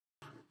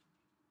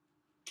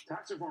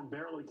Tax reform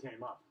barely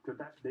came up. Could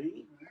that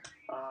be?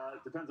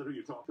 Depends on who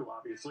you talk to,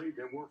 obviously.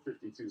 There were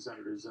 52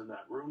 senators in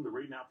that room. The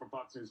read now from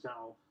Fox News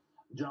Channel,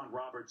 John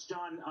Roberts.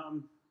 John,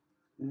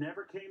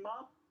 never came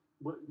up?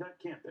 That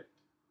can't be.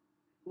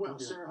 Well,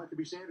 Sarah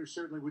Huckabee Sanders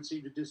certainly would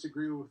seem to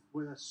disagree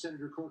with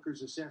Senator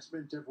Corker's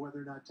assessment of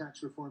whether or not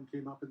tax reform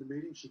came up in the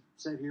meeting. She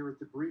said here at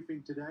the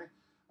briefing today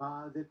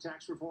that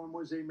tax reform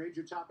was a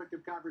major topic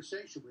of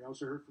conversation. We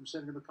also heard from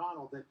Senator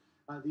McConnell that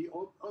the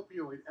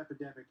opioid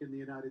epidemic in the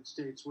United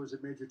States was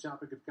a major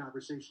topic of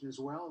conversation as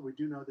well. And we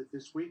do know that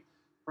this week,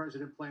 the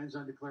president plans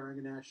on declaring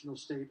a national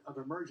state of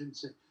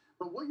emergency.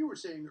 But what you were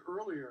saying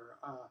earlier,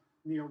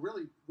 Neil,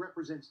 really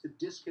represents the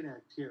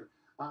disconnect here.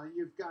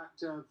 You've got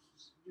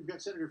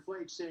Senator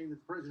Flake saying that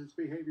the president's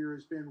behavior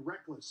has been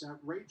reckless,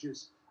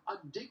 outrageous,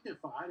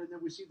 undignified, and then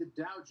we see the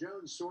Dow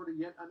Jones soar to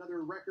yet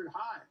another record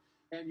high.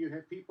 And you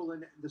have people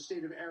in the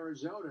state of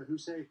Arizona who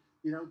say,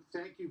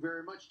 thank you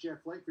very much,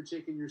 Jeff Flake, for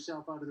taking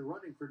yourself out of the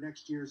running for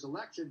next year's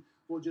election.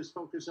 We'll just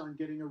focus on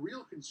getting a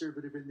real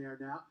conservative in there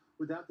now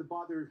without the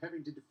bother of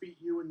having to defeat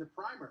you in the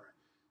primary.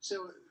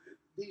 So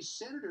these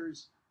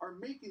senators are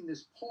making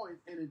this point,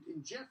 and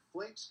in Jeff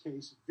Flake's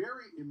case,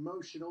 very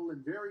emotional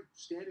and very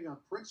standing on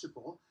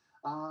principle.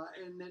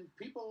 And then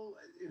people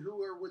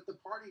who are with the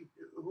party,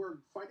 who are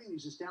fighting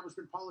these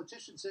establishment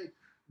politicians say,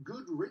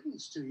 good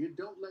riddance to you.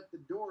 Don't let the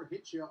door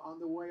hit you on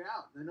the way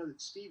out. And I know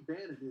that Steve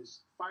Bannon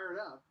is fired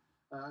up,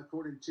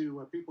 according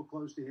to people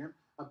close to him,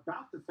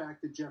 about the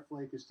fact that Jeff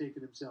Flake has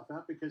taken himself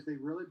out because they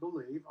really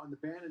believe on the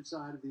Bannon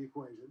side of the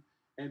equation,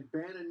 and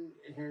Bannon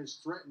has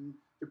threatened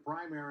to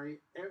primary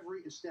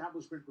every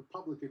establishment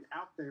Republican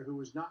out there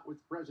who is not with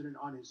the president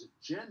on his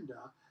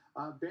agenda.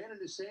 Bannon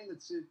is saying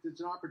it's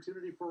an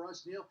opportunity for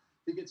us, Neil,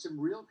 to get some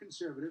real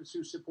conservatives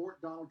who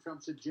support Donald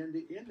Trump's agenda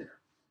in there.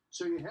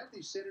 So you have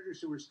these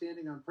senators who are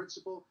standing on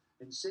principle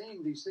and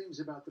saying these things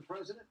about the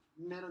president,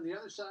 and then on the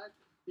other side,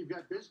 you've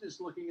got business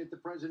looking at the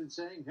president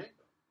saying, hey,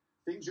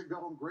 things are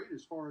going great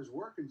as far as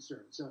we're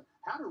concerned. So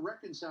how to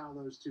reconcile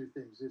those two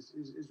things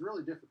is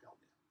really difficult.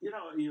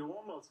 You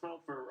almost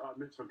felt for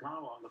Mitch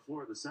McConnell on the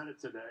floor of the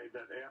Senate today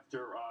that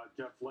after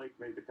Jeff Flake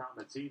made the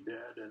comments he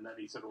did, and then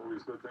he said all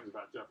these good things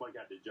about Jeff Flake,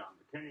 I did John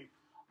McCain.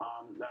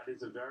 That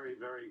is a very,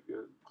 very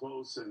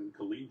close and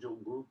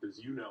collegial group,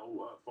 as you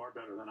know, far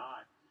better than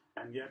I.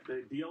 And yet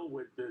they deal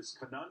with this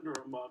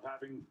conundrum of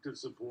having to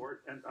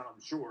support, and I'm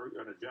sure,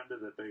 an agenda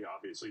that they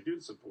obviously do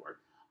support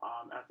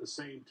at the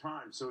same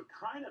time. So it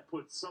kind of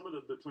puts some of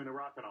them between a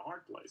rock and a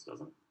hard place,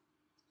 doesn't it?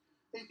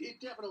 It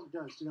definitely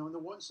does. On the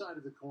one side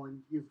of the coin,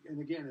 and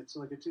again, it's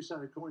like a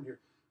two-sided coin here.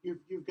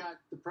 You've got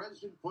the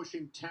president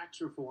pushing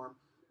tax reform,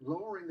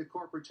 lowering the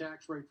corporate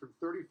tax rate from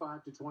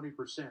 35 to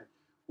 20%,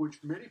 which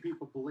many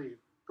people believe,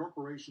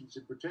 corporations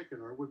in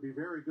particular, would be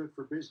very good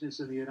for business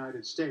in the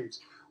United States,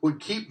 would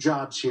keep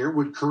jobs here,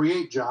 would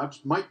create jobs,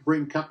 might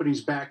bring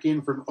companies back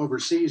in from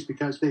overseas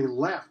because they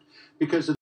left because of